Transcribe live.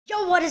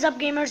Yo, what is up,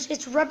 gamers?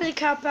 It's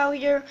replicowpow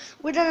here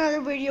with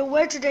another video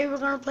where today we're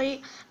gonna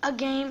play a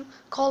game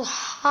called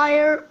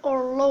Higher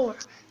or Lower.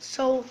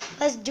 So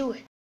let's do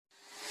it.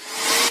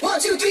 1,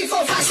 2, 3,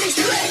 4, 5, 6,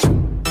 2,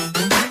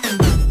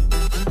 8.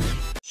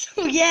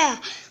 So yeah,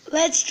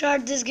 let's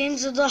start this game.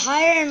 So the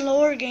higher and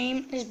lower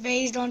game is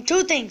based on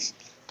two things: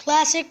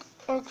 classic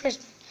or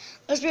Christmas.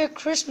 Let's be a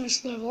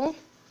Christmas level.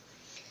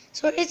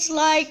 So it's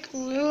like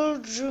Little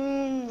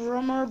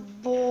Drummer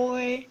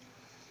Boy.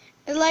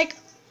 It's like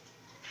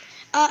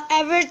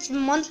average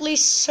monthly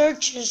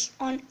searches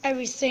on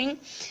everything.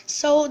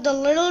 So the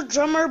Little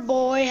Drummer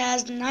Boy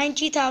has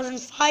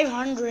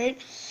 90,500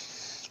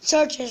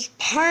 searches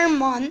per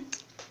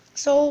month.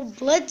 So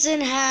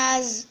Blitzen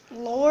has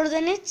lower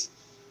than it.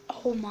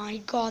 Oh my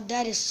god,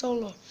 that is so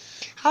low.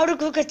 How to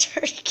cook a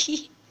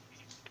turkey?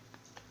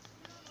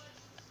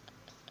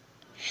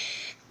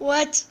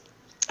 What?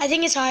 I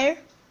think it's higher.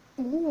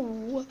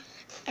 Ooh,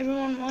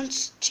 everyone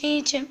wants to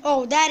change him.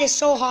 Oh, that is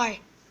so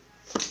high.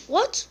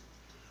 What?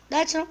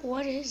 That's not,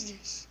 what is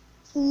this?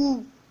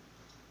 Ooh.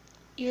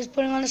 He was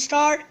putting on a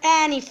star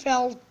and he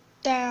fell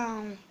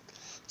down.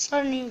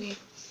 Start a new game.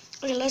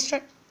 Okay, let's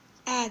start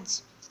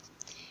ads.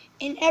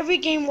 In every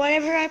game,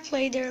 whatever I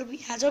play, there will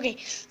be ads. Okay,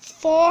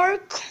 4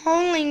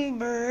 calling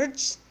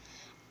birds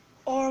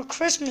or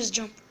Christmas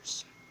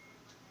jumpers.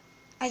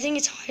 I think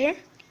it's higher.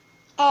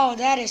 Oh,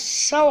 that is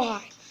so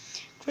high.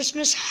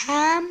 Christmas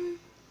ham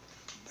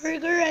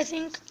burger, I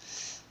think.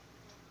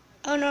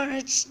 Oh no,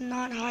 it's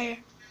not higher.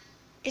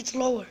 It's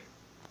lower.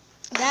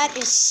 That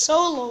is so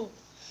low.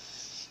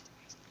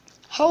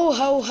 Ho,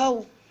 ho,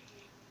 ho.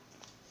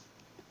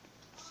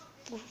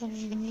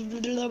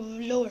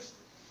 Lower.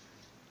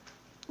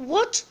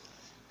 What?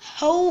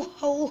 Ho,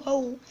 ho,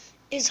 ho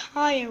is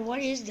higher. What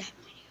is that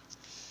video?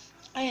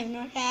 I have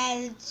not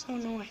added, so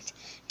no it.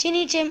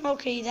 Tinny Tim,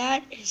 okay,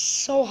 that is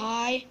so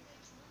high.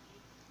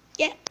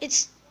 Yeah,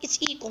 it's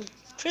equal.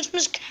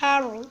 Christmas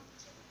Carol,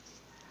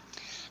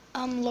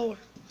 lower.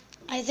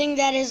 I think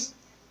that is.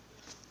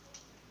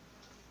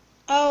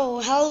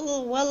 Oh,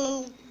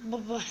 hello,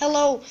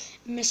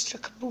 Mr.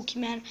 Kabuki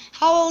Man.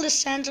 How old is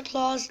Santa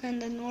Claus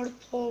and the North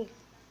Pole?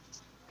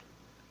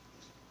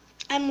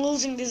 I'm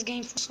losing this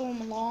game for so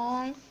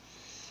long.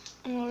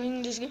 I'm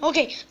losing this game.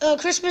 Okay,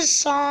 Christmas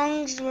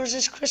songs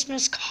versus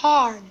Christmas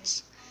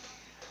cards.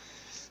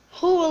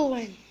 Who will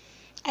win?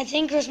 I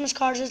think Christmas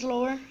cards is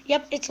lower.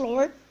 Yep, it's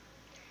lower.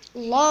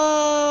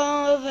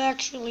 Love,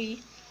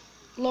 actually,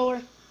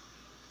 lower.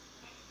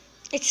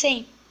 It's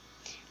same.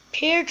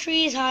 Pear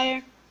tree is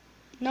higher.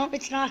 No,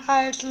 it's not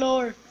higher, it's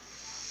lower.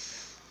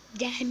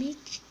 Damn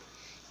it.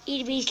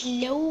 It was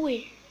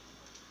lower.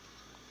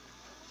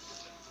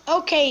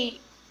 Okay.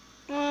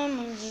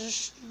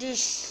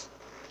 This.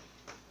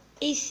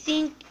 I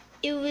think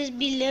it was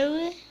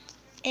below.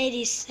 It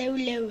is so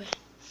low.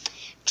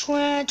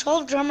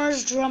 12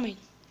 drummers drumming.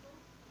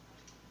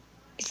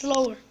 It's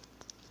lower.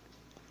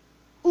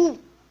 Ooh.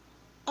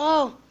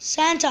 Oh,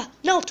 Santa.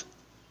 Note.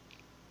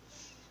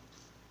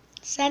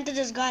 Santa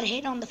just got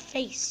hit on the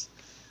face.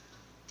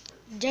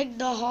 Deck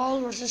the hall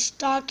versus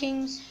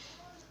stockings.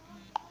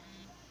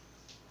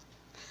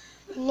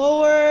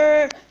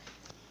 Lower.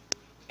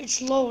 It's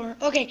lower.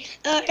 Okay.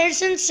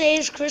 Edison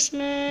saves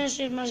Christmas.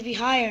 It must be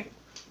higher.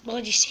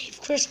 But he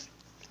saved Christmas.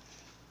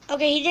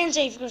 Okay, he didn't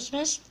save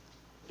Christmas.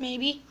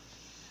 Maybe.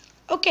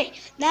 Okay.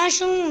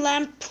 National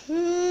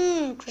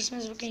Lampoon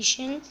Christmas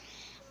Vacation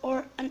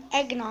or an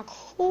eggnog.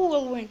 Who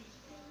will win?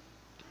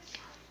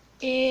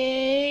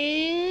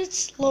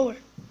 It's lower.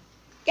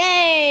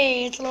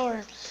 Yay! It's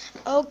lower.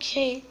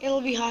 Okay,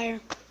 it'll be higher.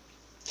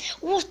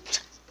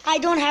 What? I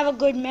don't have a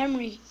good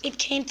memory. It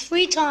came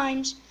 3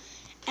 times,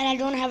 and I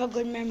don't have a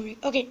good memory.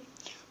 Okay.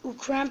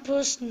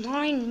 Krampus,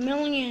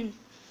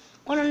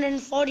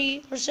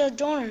 9,140%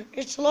 donor.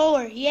 It's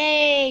lower.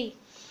 Yay!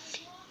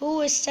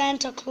 Who is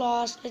Santa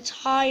Claus? It's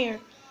higher.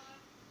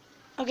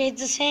 Okay,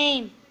 it's the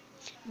same.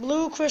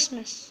 Blue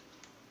Christmas.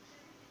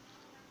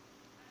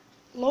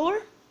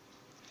 Lower?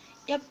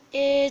 Yep,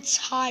 it's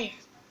higher.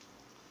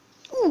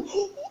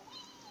 Ooh.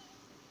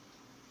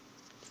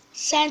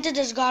 Santa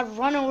just got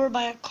run over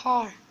by a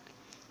car.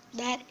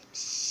 That is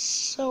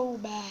so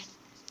bad.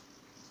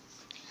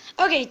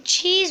 Okay,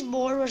 cheese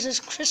board versus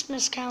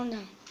Christmas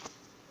countdown.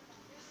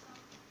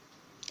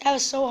 That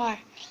was so hard.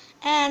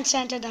 And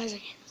Santa dies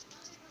again.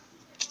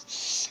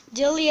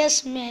 Delia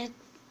Smith,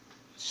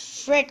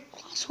 Fred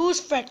Claus. Who's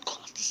Fred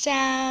Claus?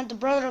 The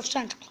brother of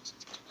Santa Claus.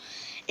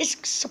 It's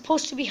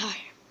supposed to be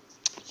higher.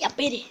 Yep,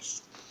 it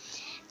is.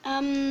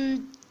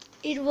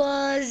 It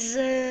was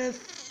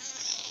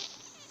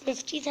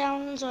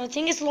 50,000, so I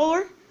think it's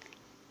lower.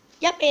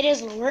 Yep, it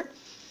is lower.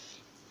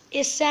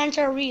 Is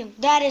Santa real?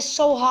 That is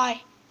so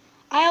high.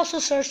 I also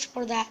searched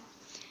for that.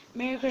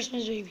 Merry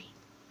Christmas, baby.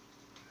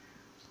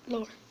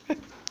 Lower.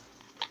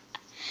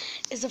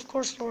 It's of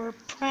course lower.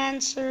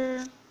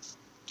 Prancer,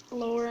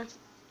 lower.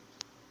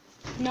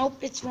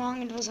 Nope, it's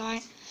wrong. It was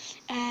high.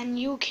 And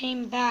you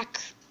came back,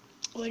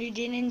 but you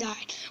didn't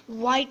die.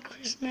 White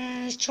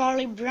Christmas,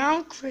 Charlie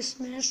Brown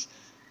Christmas.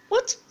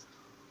 What?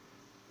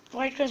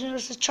 White Christmas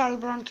versus Charlie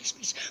Brown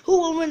Christmas. Who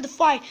will win the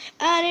fight?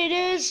 And it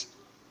is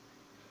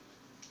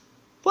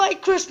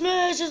White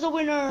Christmas is the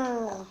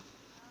winner.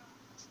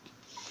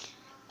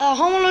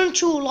 Home Alone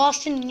 2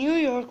 Lost in New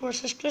York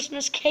versus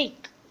Christmas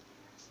Cake.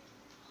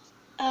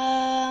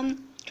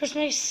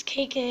 Christmas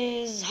Cake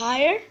is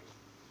higher.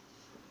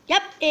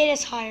 Yep, it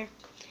is higher.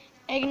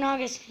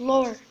 Eggnog is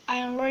lower.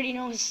 I already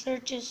know his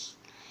searches.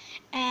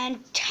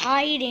 And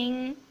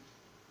Tiding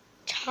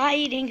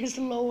is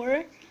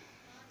lower.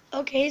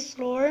 Okay, it's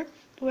lower.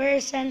 Where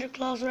is Santa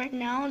Claus right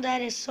now?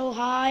 That is so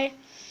high.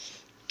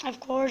 Of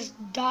course,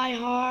 Die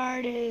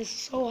Hard is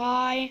so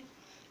high.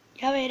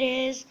 Yeah, it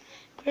is.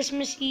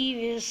 Christmas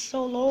Eve is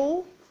so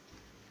low.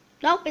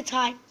 Nope, it's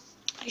high.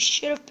 I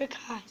should have picked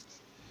high.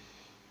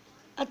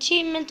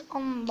 Achievement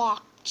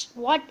unlocked.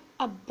 What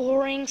a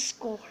boring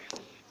score.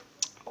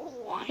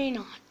 Why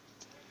not?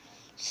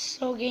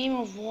 So Game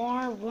of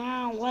War.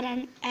 Wow, what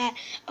an ad.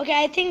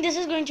 Okay, I think this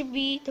is going to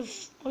be the...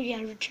 oh yeah,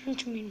 return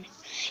to main menu.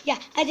 Yeah,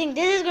 I think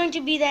this is going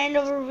to be the end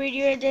of our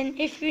video. Then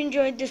if you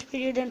enjoyed this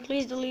video, then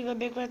please do leave a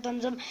big fat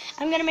thumbs up.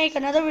 I'm going to make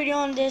another video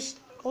on this.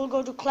 We'll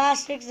go to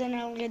classics, then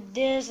I'll get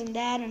this and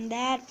that and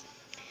that.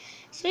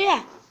 So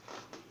yeah,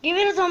 give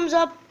it a thumbs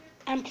up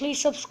and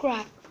please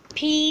subscribe.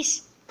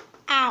 Peace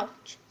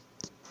out.